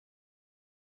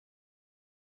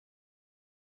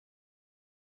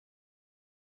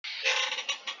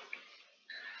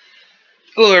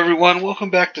Hello everyone, welcome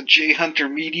back to J Hunter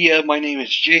Media. My name is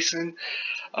Jason.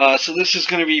 So this is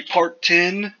going to be part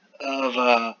 10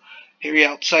 of Harry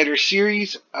Outsider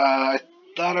series. I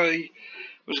thought I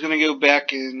was going to go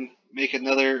back and make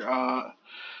another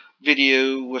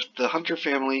video with the Hunter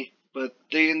family, but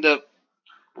they end up,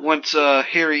 once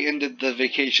Harry ended the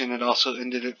vacation, it also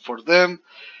ended it for them.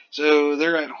 So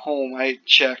they're at home. I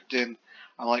checked and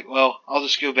I'm like, well, I'll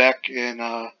just go back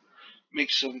and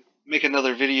make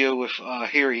another video with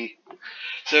Harry.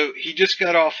 So he just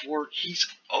got off work. He's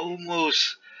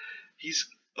almost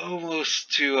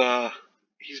to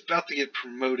he's about to get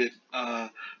promoted.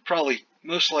 Probably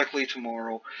most likely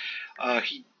tomorrow.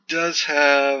 He does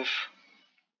have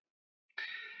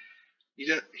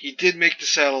he did make the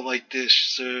satellite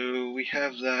dish, so we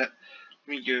have that. Let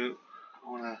me go.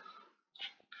 I wanna.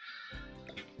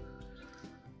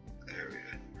 There we go.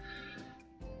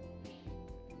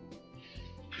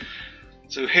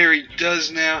 So Harry does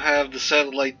now have the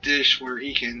satellite dish where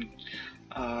he can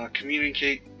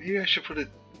communicate. Maybe I should put it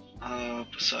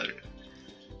beside it.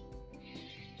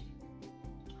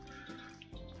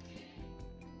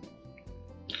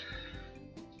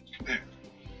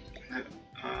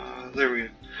 There we go.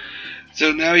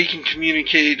 So now he can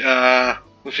communicate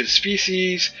with his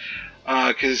species,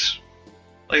 because,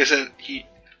 like I said, he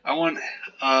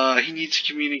needs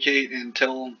to communicate and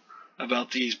tell them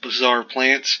about these bizarre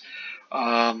plants.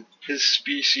 His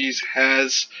species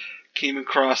has came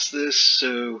across this,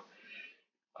 so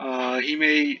they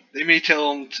may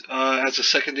tell him as a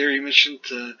secondary mission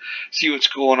to see what's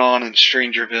going on in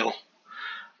Strangerville.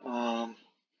 Um,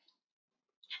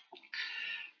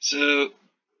 so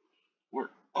we're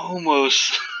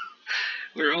almost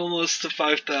we're almost to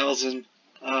 5,000,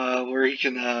 where he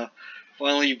can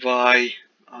finally buy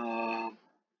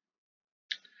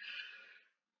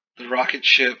the rocket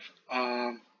ship.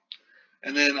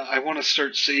 And then I want to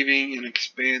start saving and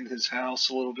expand his house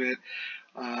a little bit.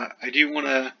 I do want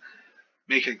to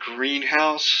make a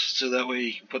greenhouse so that way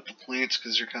you can put the plants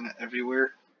because they're kind of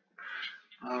everywhere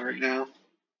right now.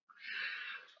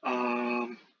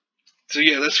 So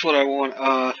yeah, that's what I want.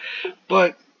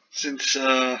 But since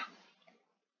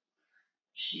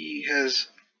he has,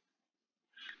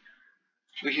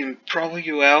 we can probably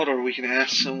go out, or we can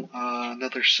ask some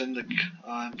another sim to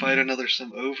invite another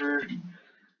sim over,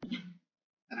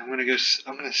 and I'm gonna go.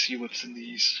 I'm gonna see what's in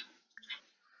these.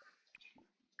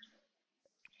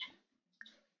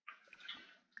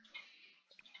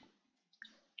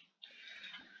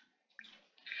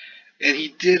 And he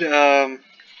did.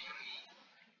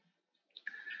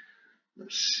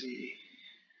 Let's see.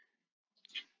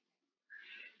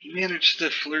 He managed to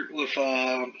flirt with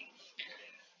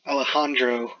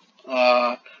Alejandro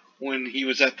when he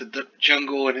was at the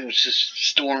jungle and it was just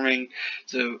storming.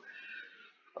 So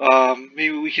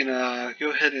maybe we can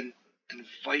go ahead and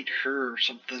invite her or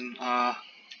something.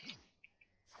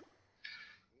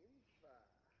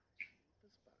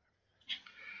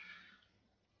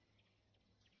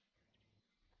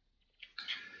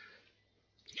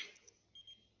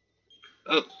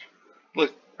 Oh,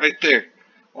 look, right there.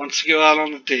 Wants to go out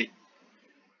on a date.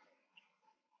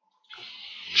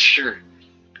 Sure.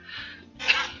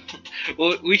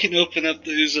 Well, we can open up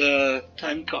those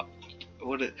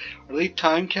what are they,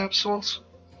 time capsules?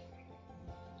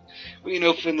 We can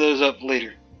open those up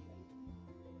later.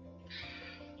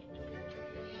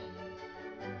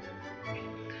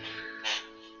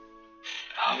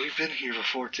 Oh, we've been here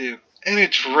before too. And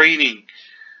it's raining.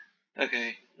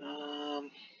 Okay.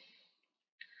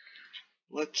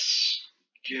 Let's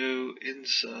go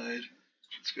inside.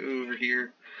 Let's go over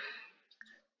here.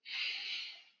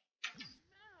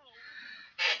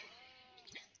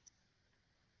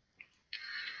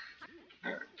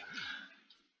 Alright.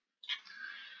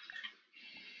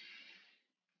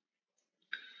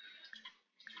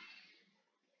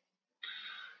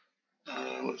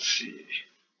 Let's see.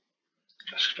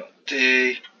 Ask about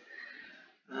day.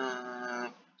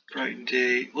 Bright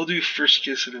day. We'll do first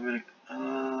kiss in a minute.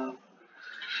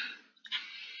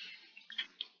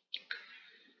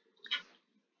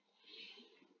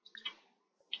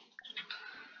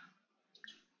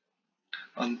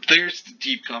 There's the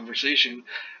deep conversation.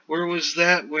 Where was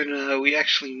that when we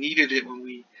actually needed it? When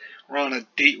we were on a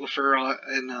date with her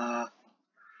uh,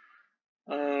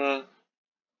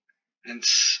 in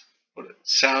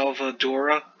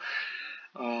Salvadora.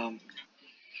 Um,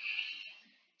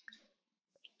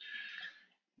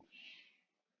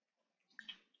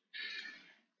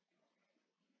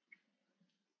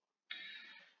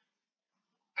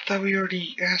 I thought we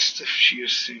already asked if she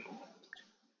was single.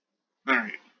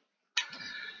 Alright.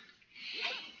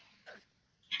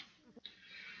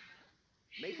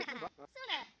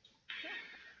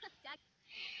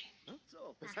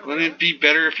 Wouldn't it be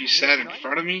better if you sat in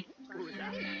front of me?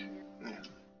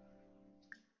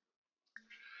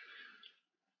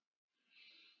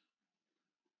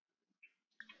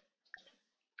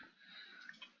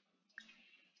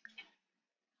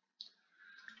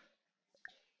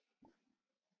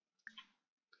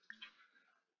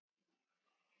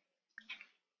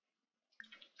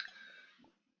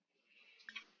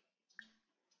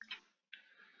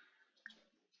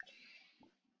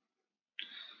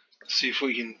 Let's see if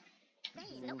we can.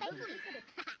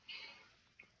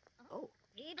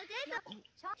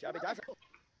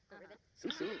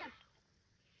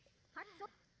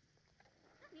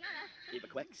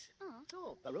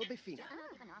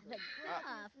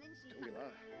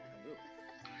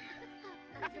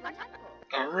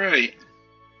 Alright.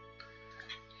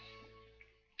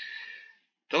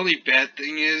 The only bad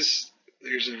thing is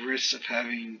there's a risk of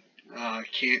having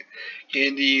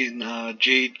Candy and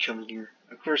Jade come here.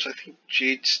 Of course, I think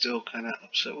Jade's still kind of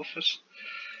upset with us.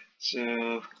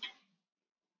 So,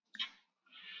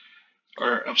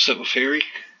 or upset with Harry.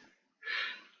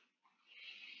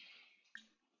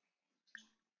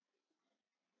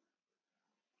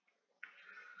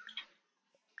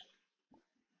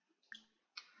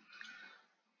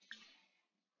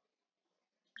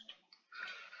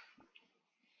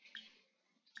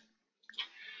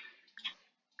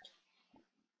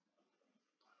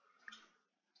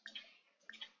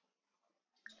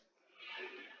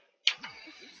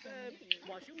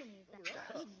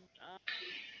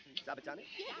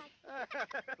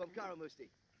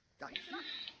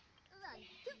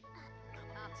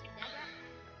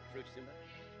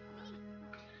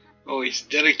 Oh, he's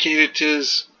dedicated to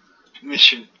his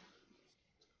mission.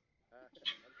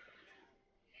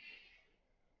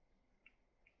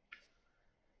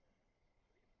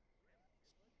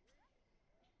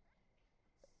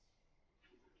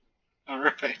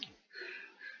 Alright.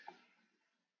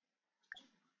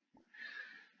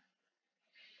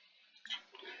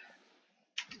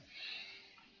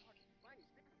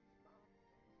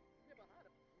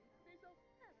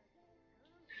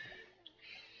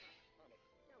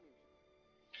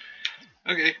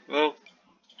 Okay, well,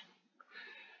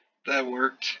 that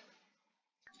worked.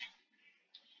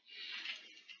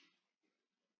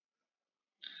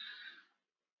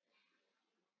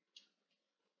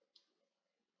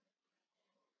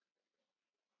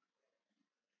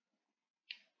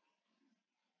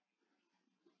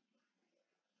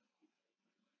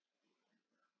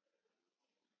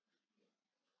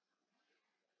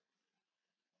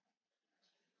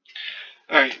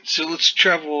 Alright, so let's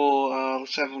travel,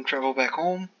 let's have them travel back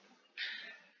home.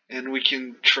 And we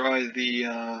can try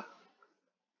the,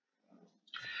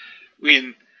 we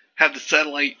can have the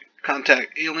satellite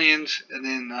contact aliens, and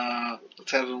then,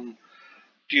 let's have them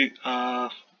do,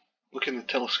 look in the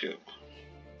telescope.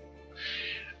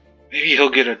 Maybe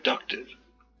he'll get abducted.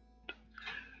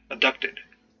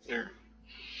 There.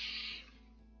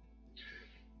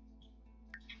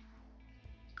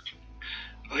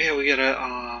 Oh yeah, we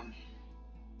gotta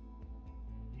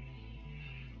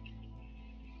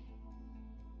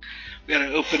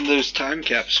open those time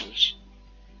capsules.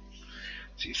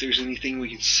 See if there's anything we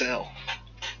can sell.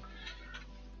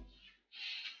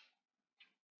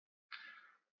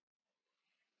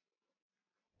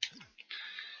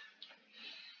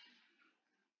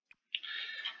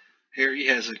 Harry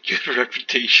has a good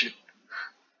reputation.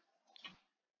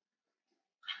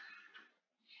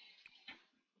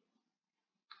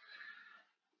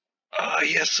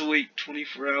 He has to wait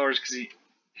 24 hours because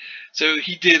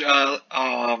he did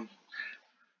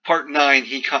part 9.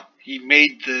 He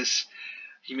made this.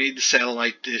 He made the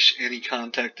satellite dish and he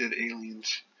contacted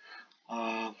aliens.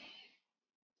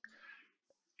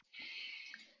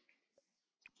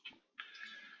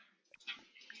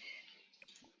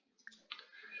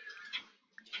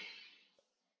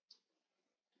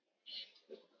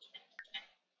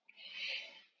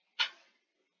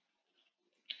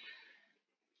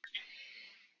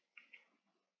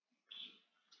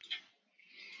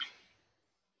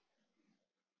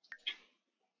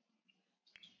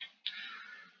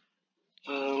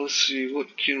 Let's see,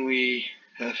 what can we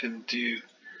have him do?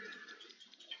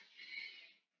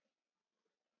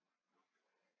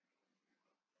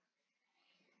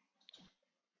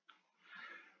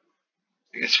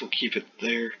 I guess we'll keep it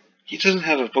there. He doesn't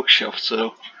have a bookshelf,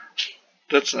 so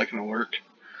that's not going to work.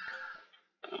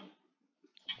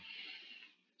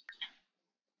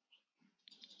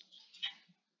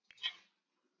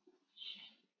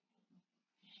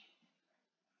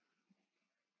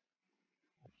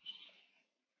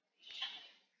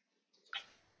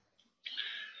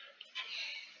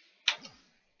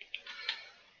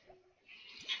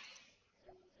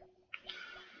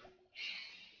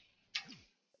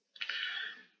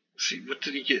 see, what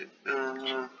did he get?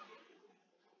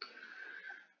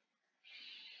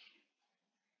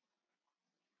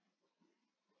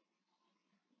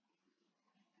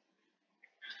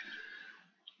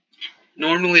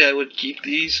 Normally I would keep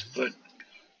these, but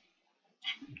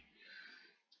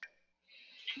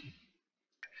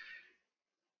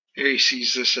Harry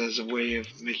sees this as a way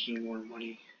of making more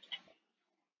money.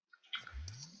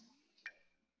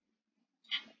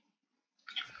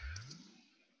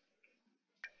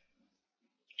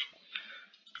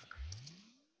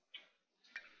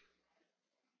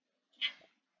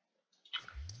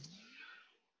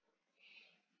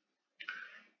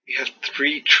 We have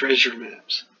 3 treasure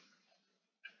maps.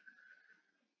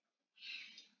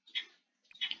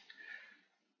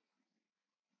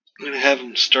 I'm going to have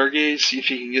him stargaze, see if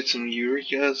he can get some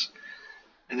Eurekas,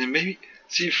 and then maybe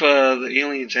see if the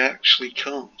aliens actually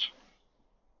come.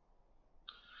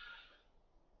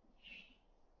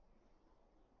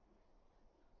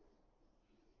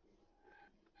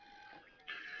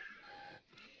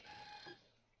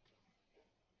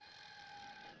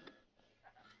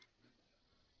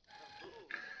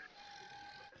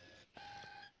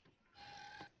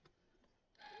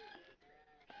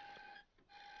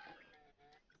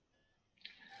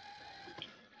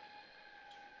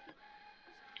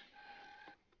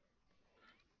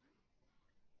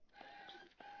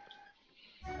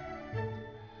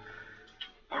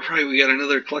 Alright, we got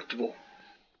another collectible.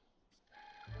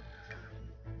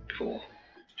 Cool.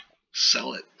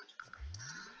 Sell it.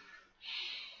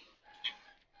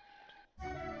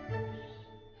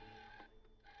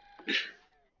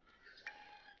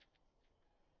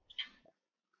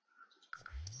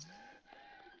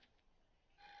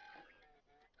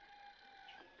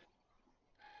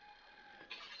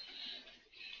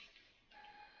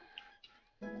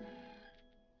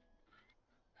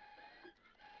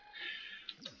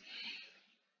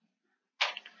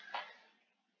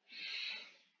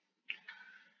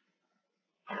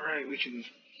 Alright, we can...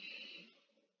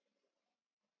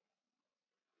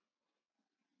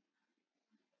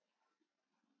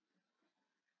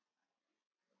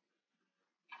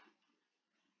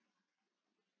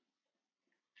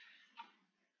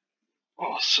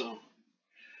 Awesome.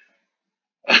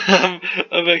 Um,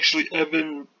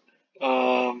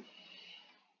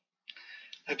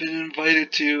 I've been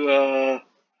invited to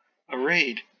a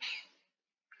raid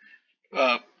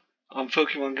uh, on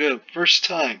Pokemon Go. First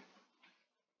time.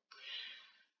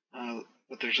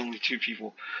 But there's only 2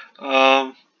 people.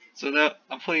 So now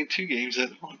I'm playing 2 games at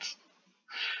once.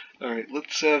 Alright,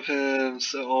 let's have him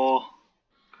sell.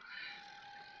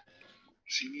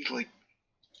 Does he need like...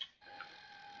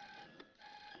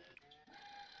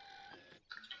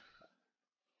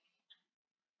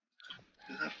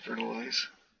 Does that fertilize?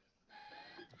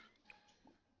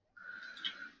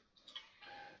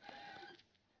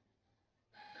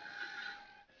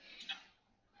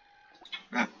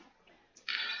 Ah.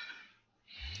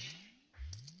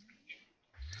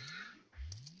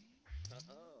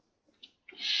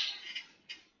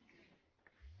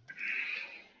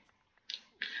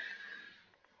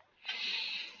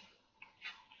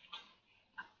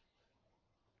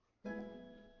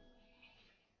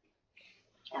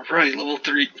 Alright, level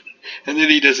 3. And then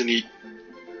he doesn't eat.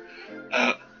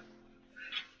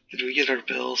 Did we get our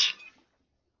bills?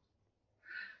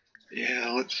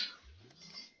 Yeah, let's...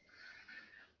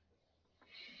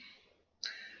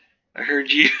 I heard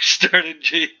you started,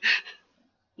 G.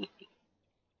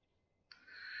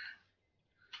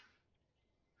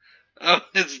 Oh,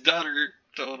 his daughter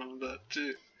told him that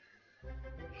too.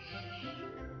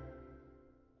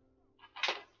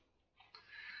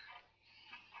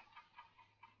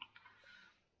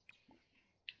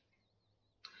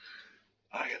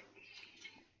 I got...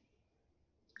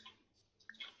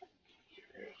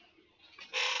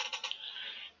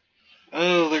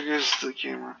 Oh, there goes the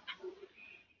camera.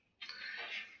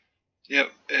 Yep,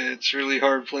 it's really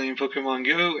hard playing Pokemon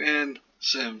Go and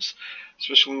Sims,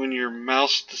 especially when your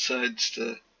mouse decides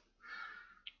to...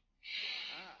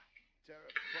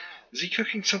 Is he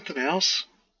cooking something else?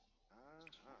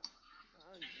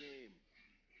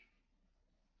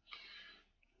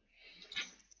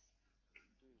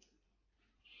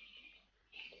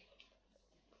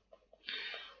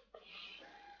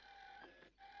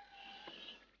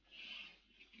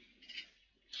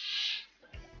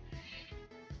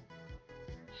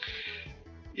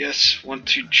 Yes, want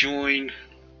to join.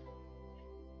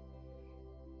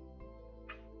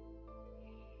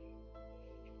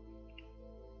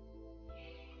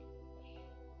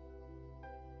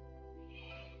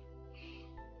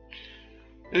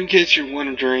 In case you're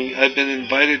wondering, I've been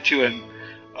invited to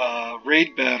a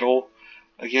raid battle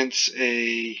against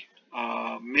a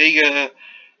Mega,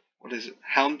 what is it?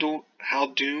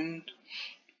 Haldoon.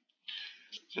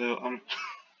 So I'm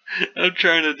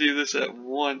trying to do this at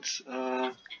once.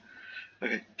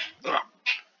 Okay.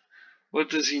 What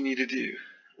does he need to do?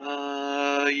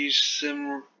 Use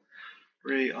sim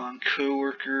ray on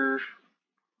coworker.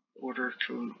 Order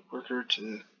coworker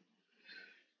to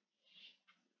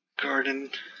garden.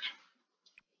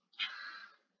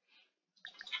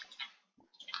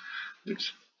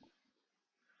 Oops.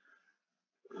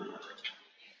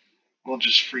 We'll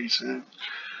just freeze him.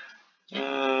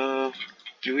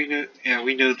 Do we know? Yeah,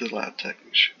 we know the lab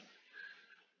technician.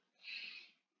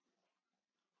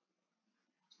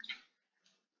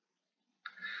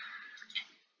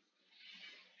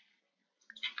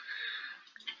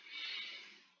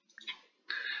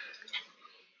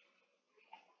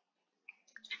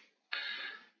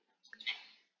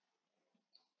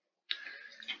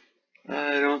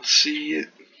 I don't see it.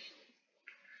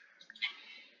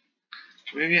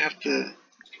 Maybe I have to.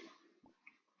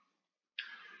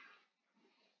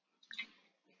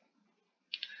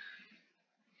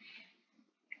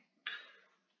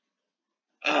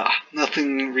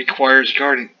 Nothing requires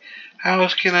guarding. How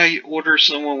else can I order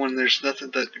someone when there's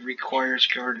nothing that requires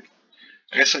guarding?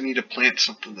 I guess I need to plant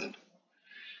something then.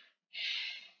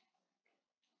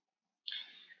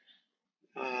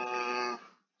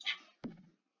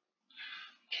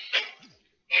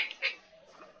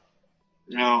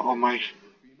 No, on my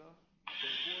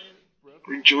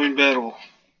rejoin battle.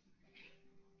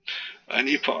 I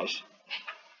need pause.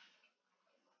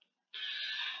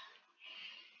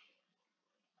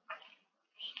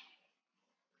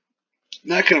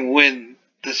 Not gonna win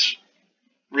this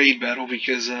raid battle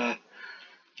because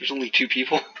there's only 2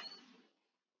 people.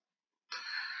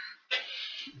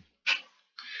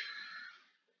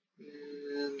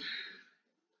 And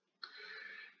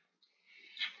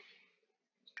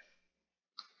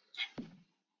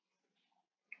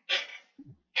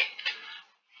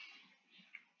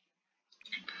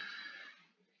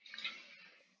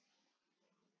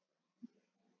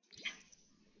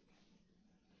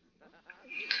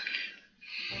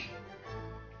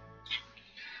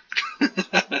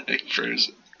I froze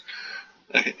it.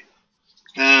 Okay.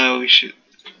 Now we should.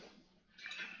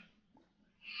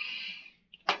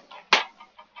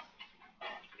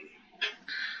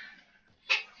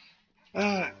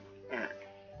 Alright.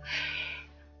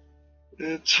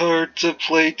 It's hard to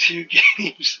play 2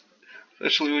 games,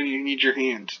 especially when you need your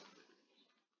hands.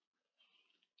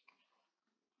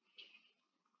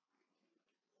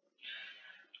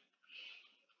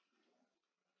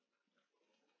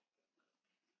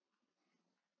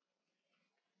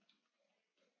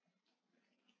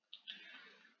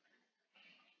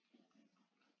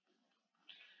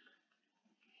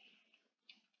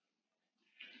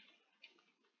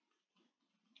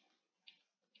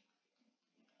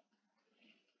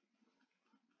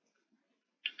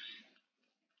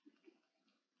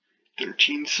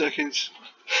 "13 seconds.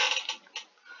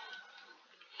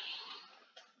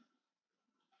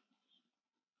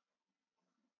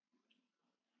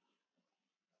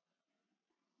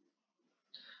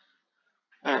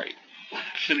 Alright,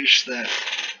 finish that.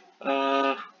 Where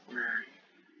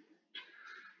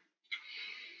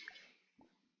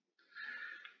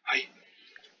are you?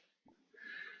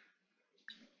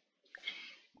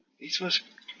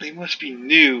 They must be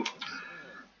new.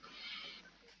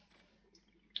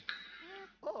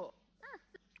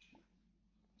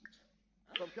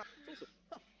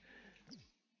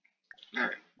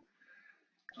 Alright.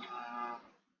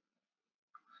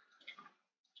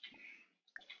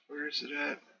 Where is it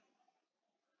at?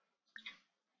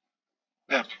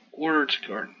 Ah, order to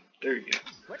garden. There you go.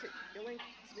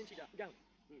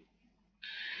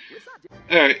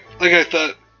 Alright, like I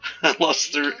thought,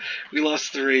 we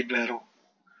lost the raid battle.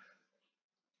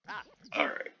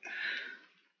 Alright.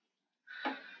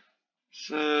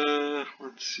 So,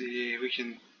 let's see, we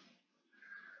can...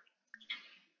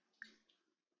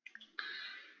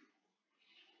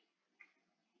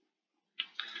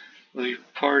 leave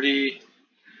party,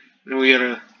 and we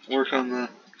gotta work on the...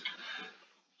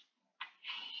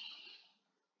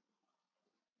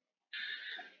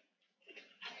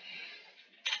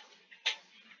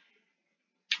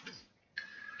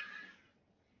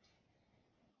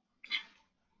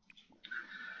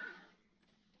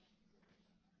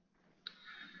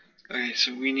 Okay,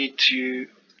 so we need to...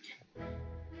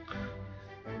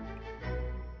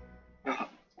 Oh,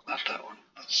 not that one.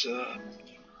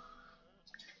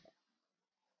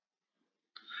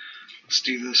 Let's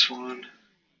do this one.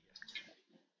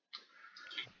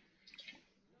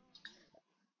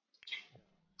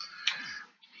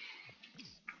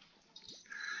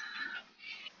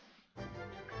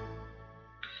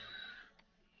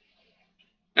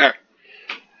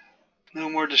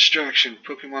 more distraction.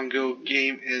 Pokemon Go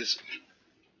game is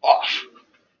off.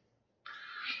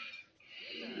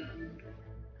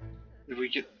 Did we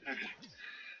get... Okay.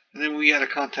 And then we gotta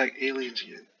contact aliens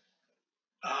again.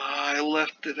 I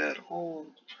left it at home.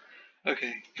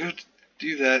 Okay, go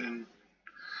do that and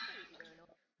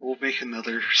we'll make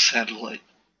another satellite.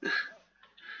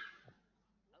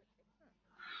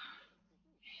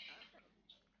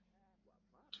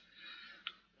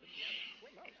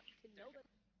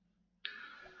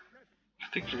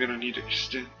 I think we're gonna need to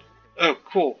extend. Oh,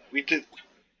 cool. We did.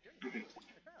 Okay.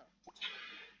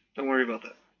 Don't worry about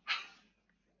that.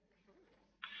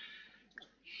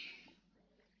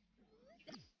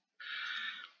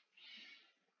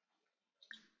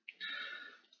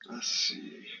 Let's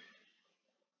see.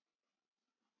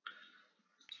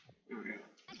 Okay.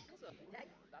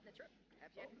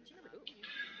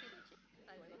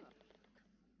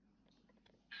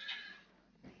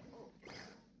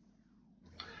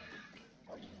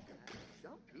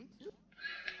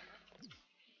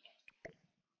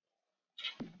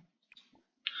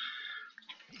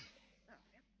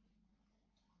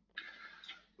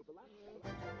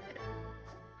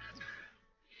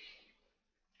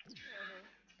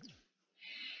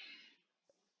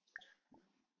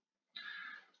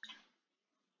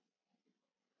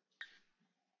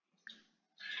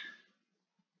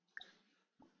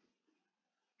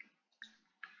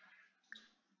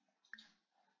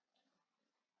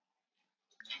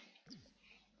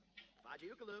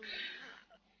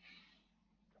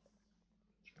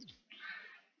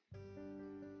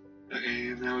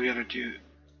 Okay, now we gotta do.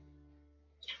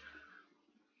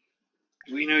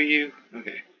 Do we know you?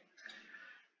 Okay.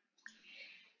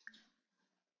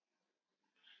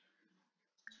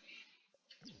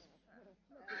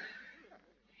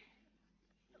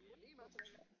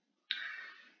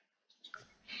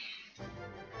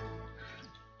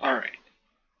 Alright.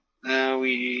 Now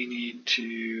we need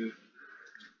to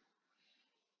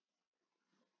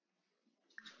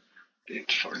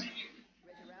dance party.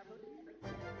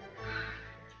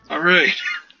 Alright.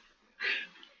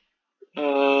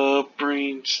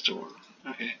 Brainstorm.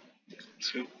 Okay.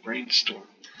 Let's go brainstorm.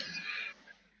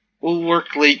 We'll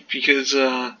work late because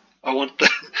I want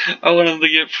I want him to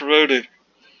get promoted.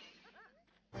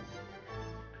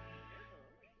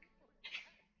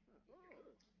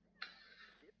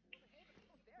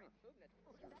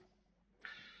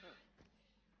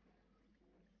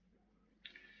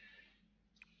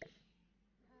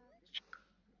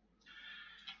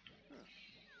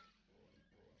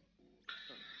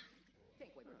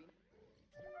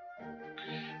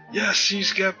 Yes,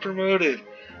 he's got promoted.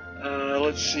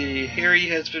 Let's see. Harry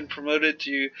has been promoted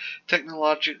to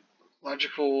Technological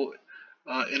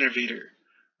Innovator.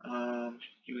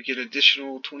 You would get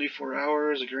additional 24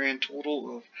 hours, a grand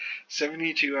total of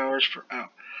 72 hours per hour.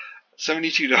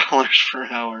 $72 per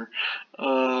hour.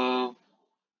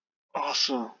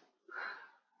 Awesome.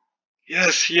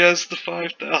 Yes, he has the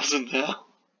 5,000 now.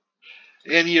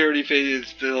 And he already paid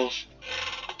his bills.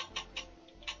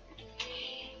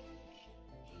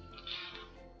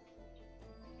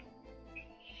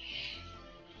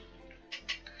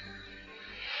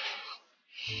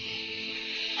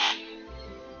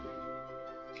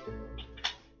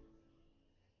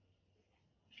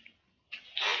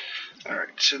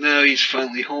 Alright, so now he's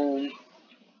finally home.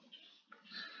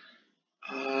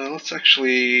 Let's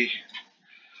actually...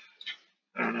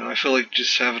 I don't know, I feel like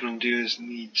just having him do his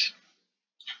needs.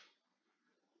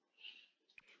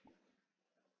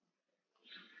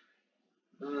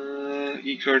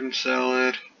 Eat garden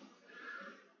salad.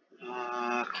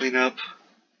 Clean up.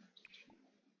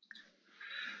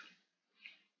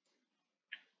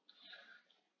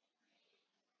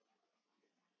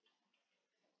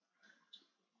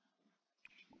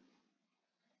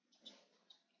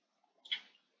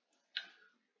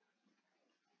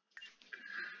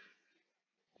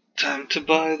 Time to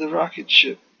buy the rocket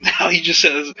ship. Now he just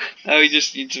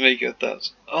needs to make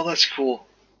 1,000. Oh, that's cool.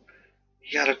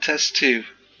 He got a test tube.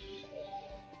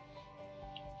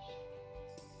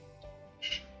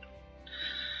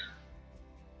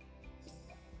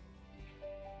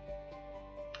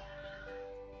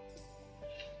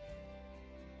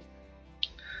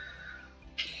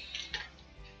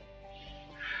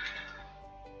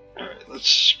 Alright,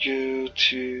 let's go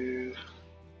to...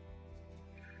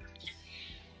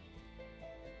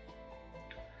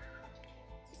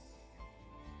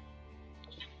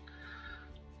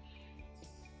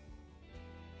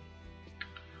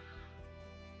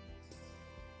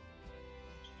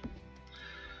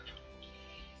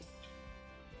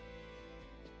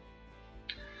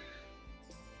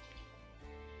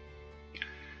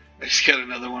 I just got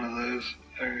another one of those.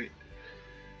 Alright.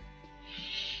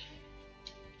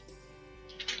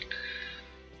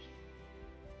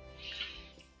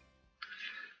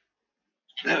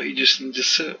 he just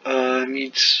needs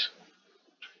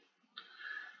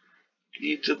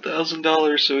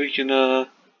 $1,000 so he can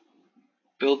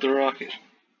build the rocket.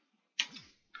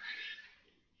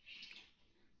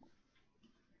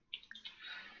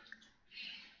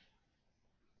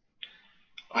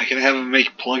 I can have him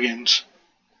make plugins.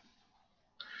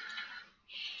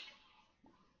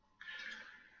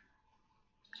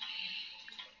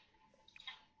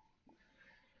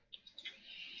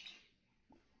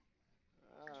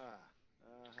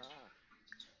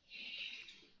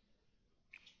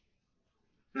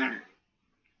 Alright.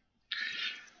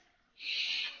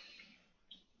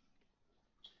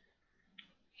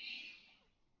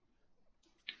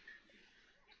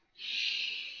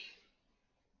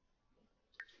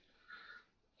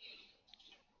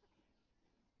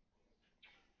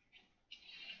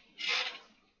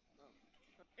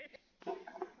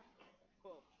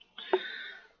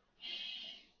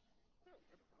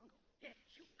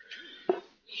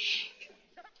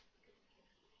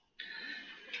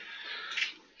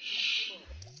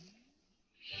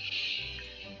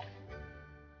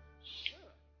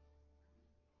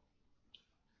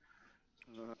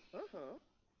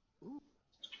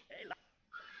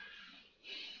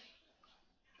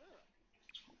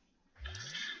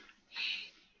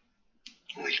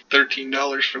 Only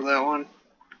 $13 for that one.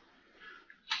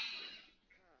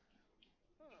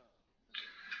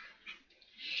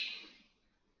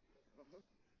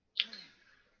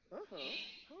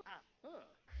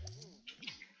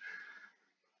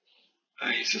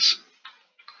 Jesus.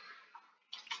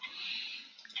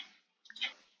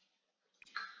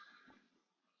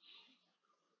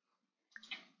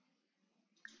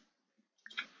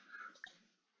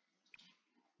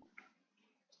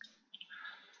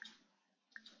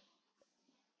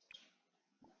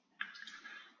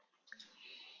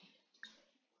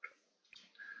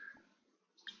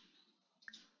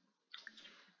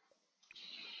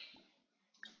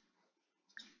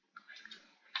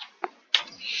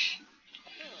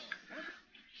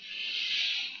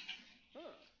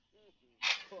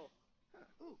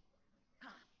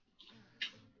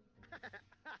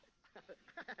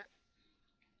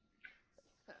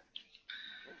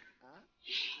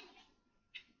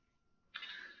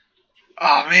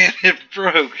 Oh man, it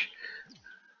broke.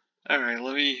 Alright,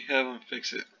 let me have him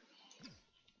fix it.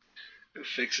 Go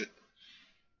fix it.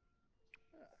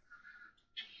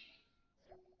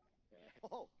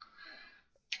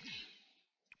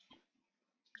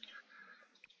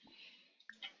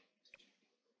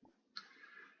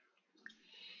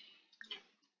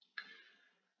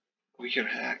 We can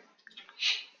hack.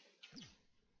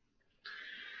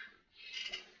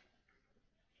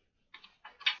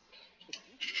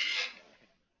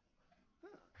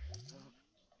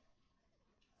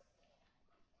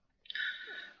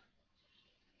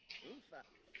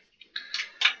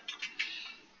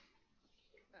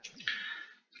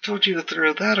 I told you to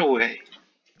throw that away.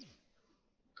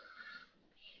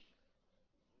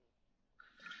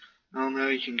 Oh, now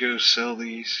you can go sell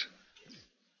these.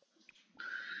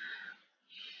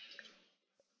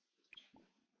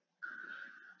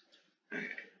 Right.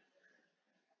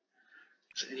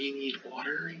 Does any need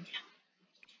watering?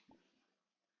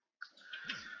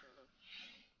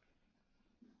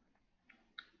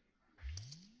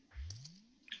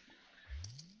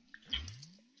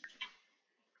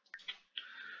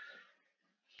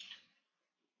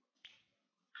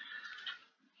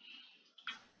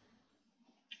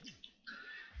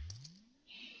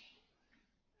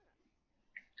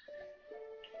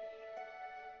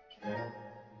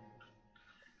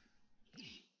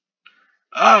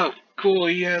 Oh, cool,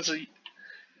 he has a...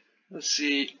 Let's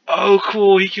see. Oh,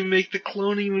 cool, he can make the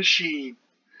cloning machine.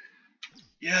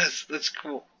 Yes, that's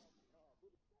cool.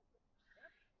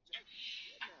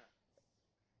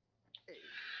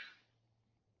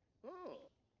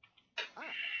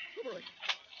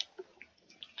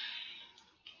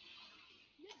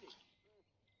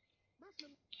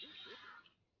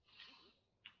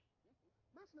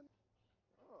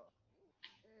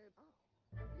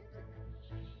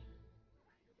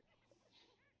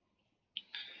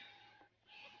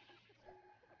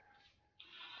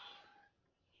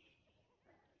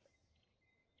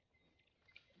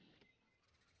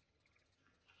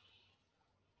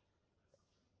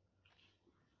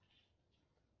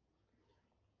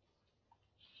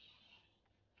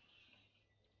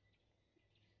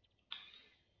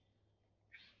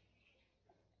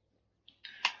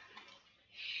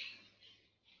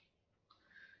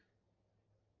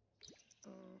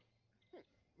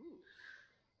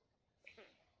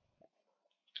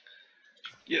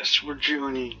 Yes, we're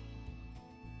joining.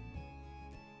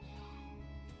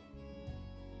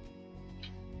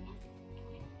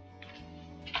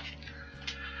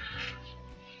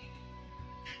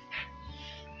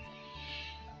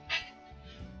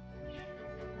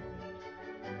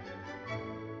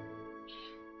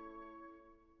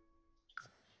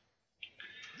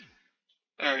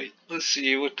 Alright, let's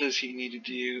see, what does he need to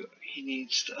do? He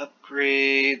needs to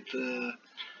upgrade the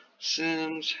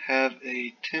Sims, have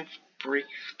a 10th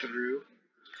breakthrough.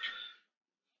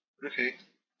 Okay.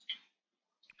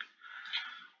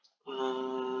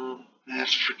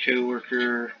 Ask for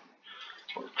coworker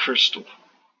or crystal.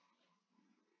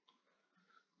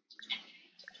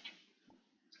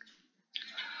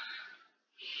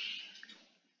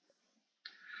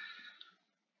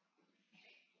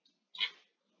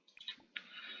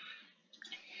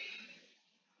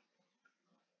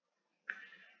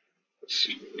 Let's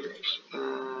see what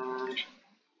else.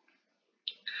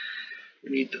 We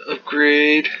need to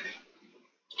upgrade.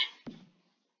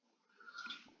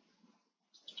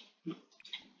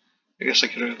 I guess I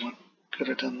could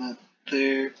have done that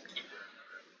there.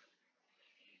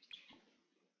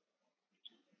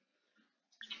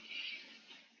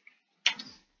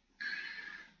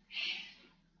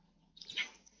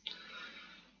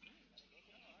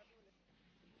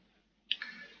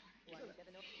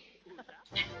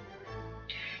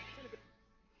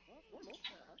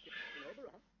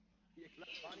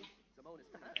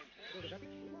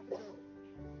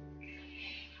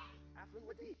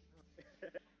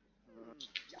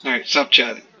 Alright, stop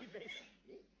chatting.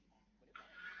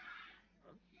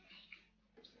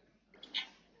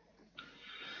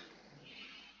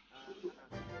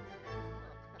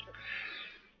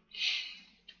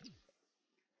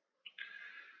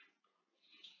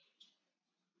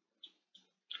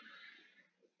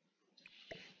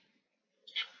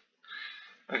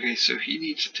 Okay, so he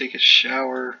needs to take a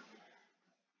shower.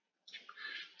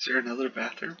 Is there another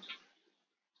bathroom?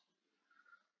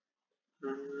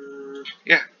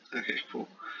 Yeah, okay, cool.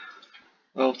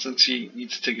 Well, since he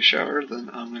needs to take a shower, then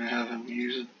I'm going to have him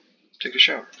take a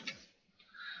shower.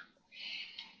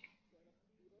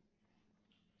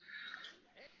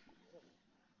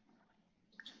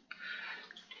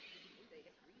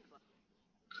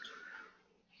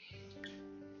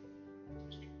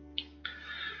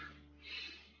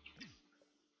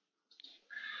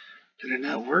 Did it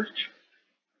not work?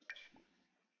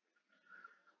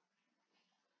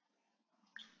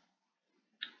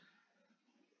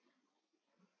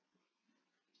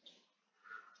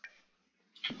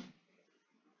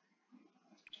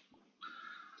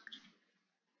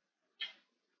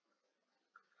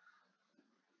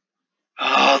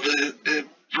 Oh, it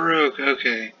broke.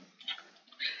 Okay.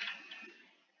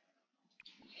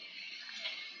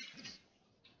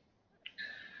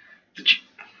 Did you?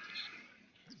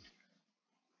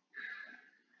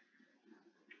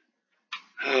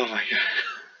 Oh my god.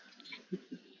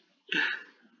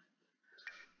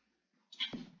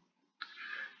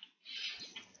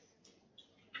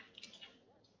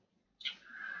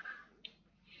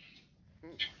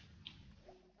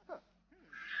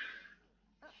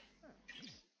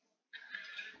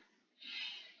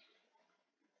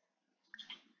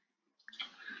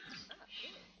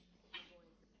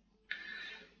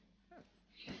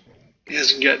 He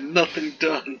hasn't got nothing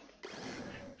done.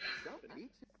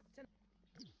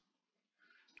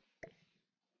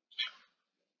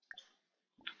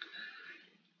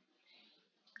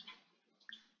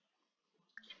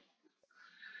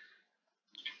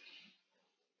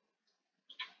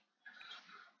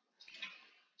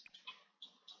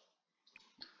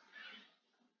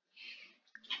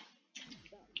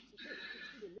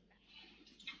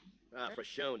 For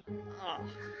shown.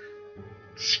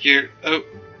 Scared. Oh.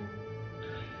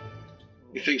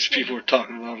 He thinks people are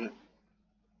talking about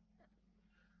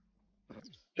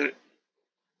it.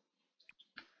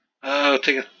 Oh,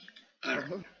 take a.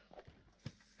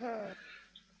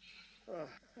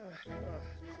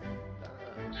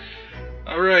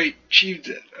 Alright, achieved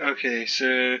it. Okay,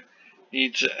 so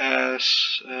need to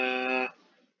ask a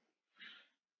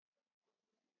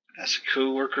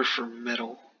coworker for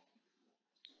metal.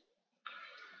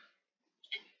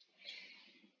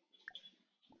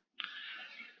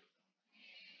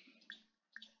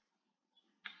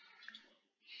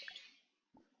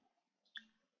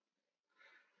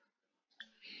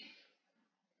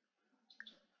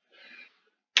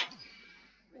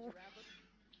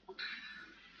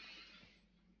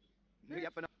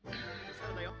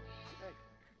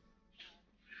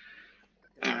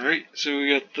 Alright, so we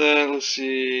got that. Let's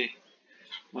see.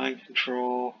 Mind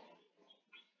control.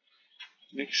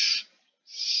 Mix.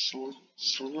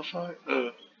 Slimify?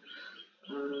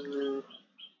 Let's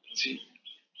see.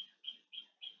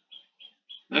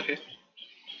 Okay.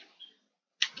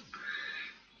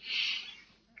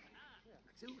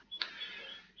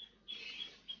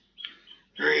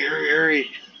 Hurry, hurry,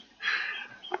 hurry.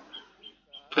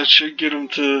 That should get him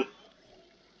to.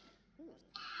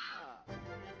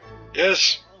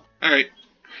 Yes! Alright.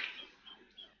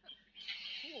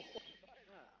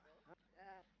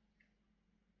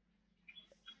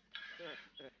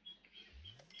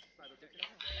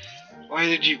 Why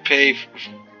did you pay?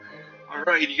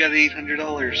 Alright, you got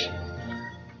 $800.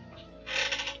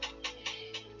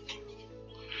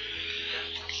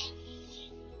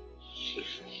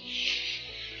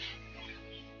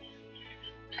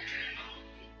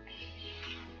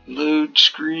 Load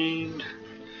screen.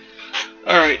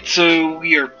 Alright, so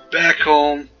we are back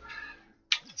home.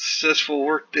 Successful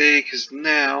work day, because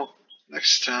now,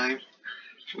 next time,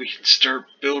 we can start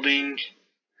building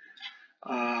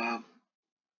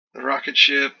the rocket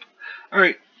ship.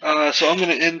 Alright, so I'm going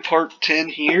to end part 10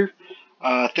 here.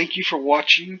 Thank you for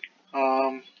watching.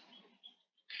 Have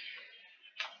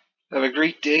a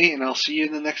great day, and I'll see you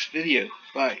in the next video.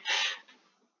 Bye.